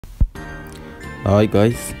Hi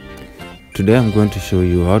guys, today I'm going to show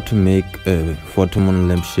you how to make a photomon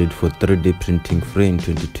lampshade for 3D printing free in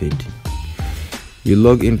 2020. You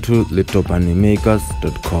log into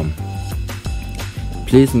lithophane.com.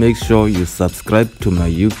 Please make sure you subscribe to my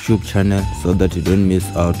YouTube channel so that you don't miss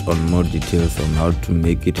out on more details on how to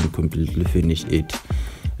make it and completely finish it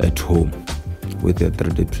at home with your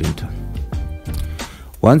 3D printer.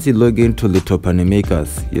 Once you log into lithophane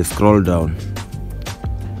makers, you scroll down.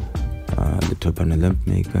 Lithophane lamp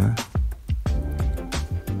maker,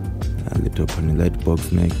 lithophane light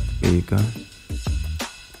box maker,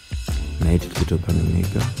 night lithophane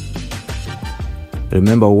maker.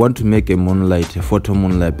 Remember, we want to make a moonlight, a photo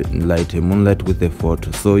moonlight, a moonlight with a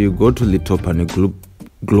photo. So you go to lithophane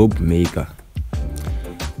globe maker.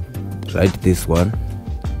 Write this one.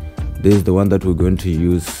 This is the one that we're going to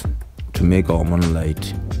use to make our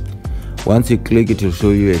moonlight. Once you click, it will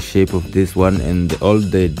show you a shape of this one and all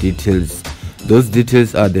the details. Those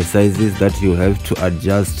details are the sizes that you have to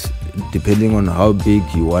adjust depending on how big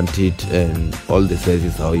you want it, and all the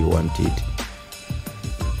sizes how you want it.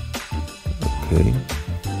 Okay,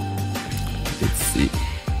 let's see.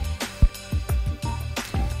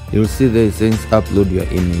 You'll see there it says upload your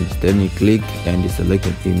image. Then you click and you select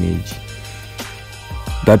an image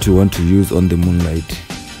that you want to use on the moonlight.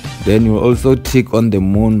 Then you also tick on the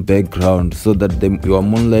moon background so that your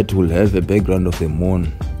moonlight will have a background of the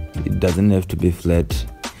moon. It doesn't have to be flat.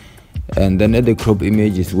 And then at the crop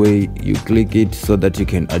image is where you click it so that you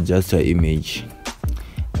can adjust your image.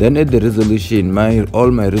 Then at the resolution,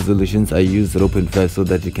 all my resolutions I use 0.5 so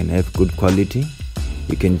that you can have good quality.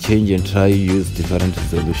 You can change and try use different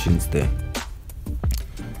resolutions there.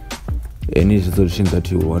 Any resolution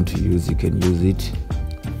that you want to use, you can use it.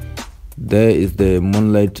 There is the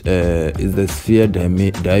moonlight, is the sphere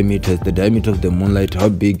diameter, the diameter of the moonlight, how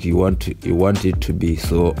big you want it to be.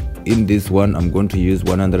 So in this one, I'm going to use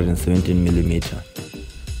 117 millimeter.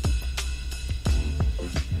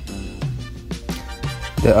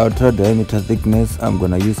 The outer diameter thickness, I'm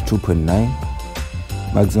gonna use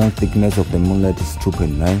 2.9. Maximum thickness of the moonlight is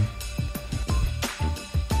 2.9.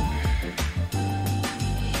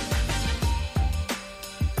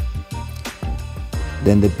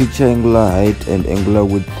 Then the picture angular height and angular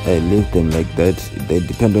width, I leave them like that. They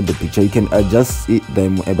depend on the picture. You can adjust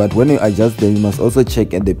them, but when you adjust them, you must also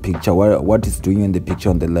check at the picture what is doing in the picture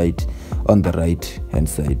on the light on the right hand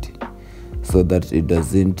side, so that it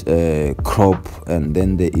doesn't crop and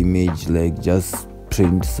then the image like just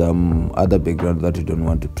print some other background that you don't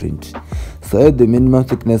want to print. So at the minimum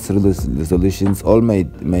thickness resolutions, all my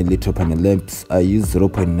lithophane lamps I use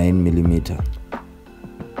 0.9 millimeter.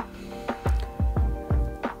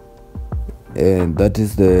 And that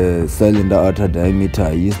is the cylinder outer diameter.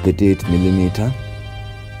 I use 38 millimeter.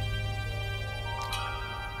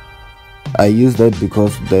 I use that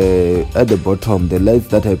because at the bottom the lights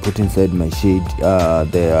that I put inside my shade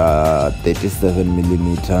they are 37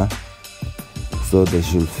 millimeter, so they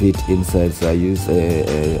should fit inside. So I use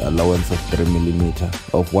a allowance of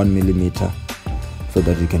 1 millimeter so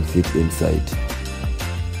that you can fit inside.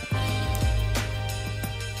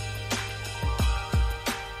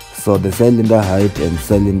 So the cylinder height and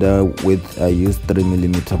cylinder width, I use 3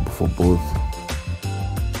 millimeter for both.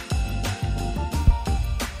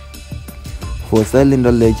 For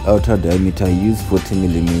cylinder ledge outer diameter, I use 40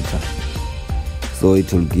 millimeter. So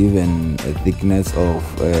it will give a thickness of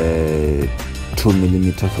 2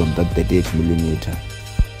 millimeter from that 38 millimeter.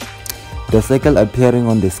 The circle appearing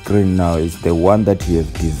on the screen now is the one that you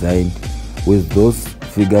have designed with those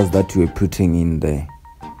figures that you are putting in there.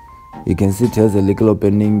 You can see it has a little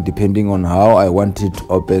opening depending on how I want it to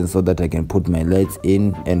open, so that I can put my lights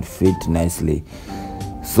in and fit nicely.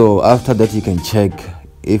 So after that, you can check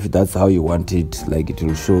if that's how you want it, like it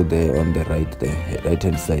will show there on the right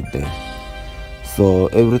hand side there. So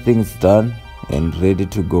everything is done and ready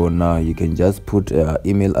to go. Now you can just put an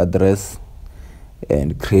email address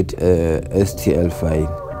and create a STL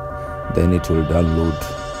file, then it will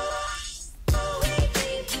download.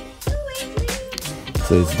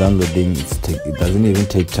 So it's downloading. It doesn't even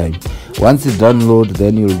take time. Once it downloads,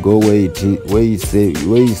 then you'll go where you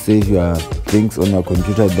save your things on your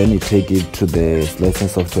computer. Then you take it to the slicing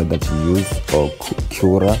software that you use, or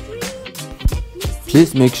Cura.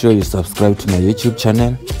 Please make sure you subscribe to my YouTube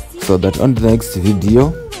channel so that on the next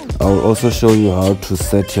video I will also show you how to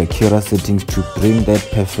set your Cura settings to bring that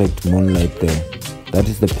perfect moonlight there. That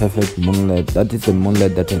is the perfect moonlight. That is the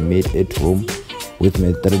moonlight that I made at home with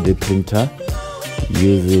my 3D printer,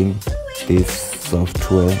 using this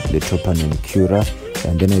software, lithophane and Cura,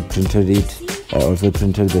 and then I printed it I also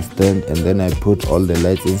printed the stand, and then I put all the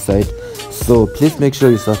lights inside. So please make sure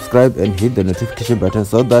you subscribe and hit the notification button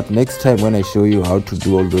so that next time when I show you how to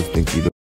do all those things, you don't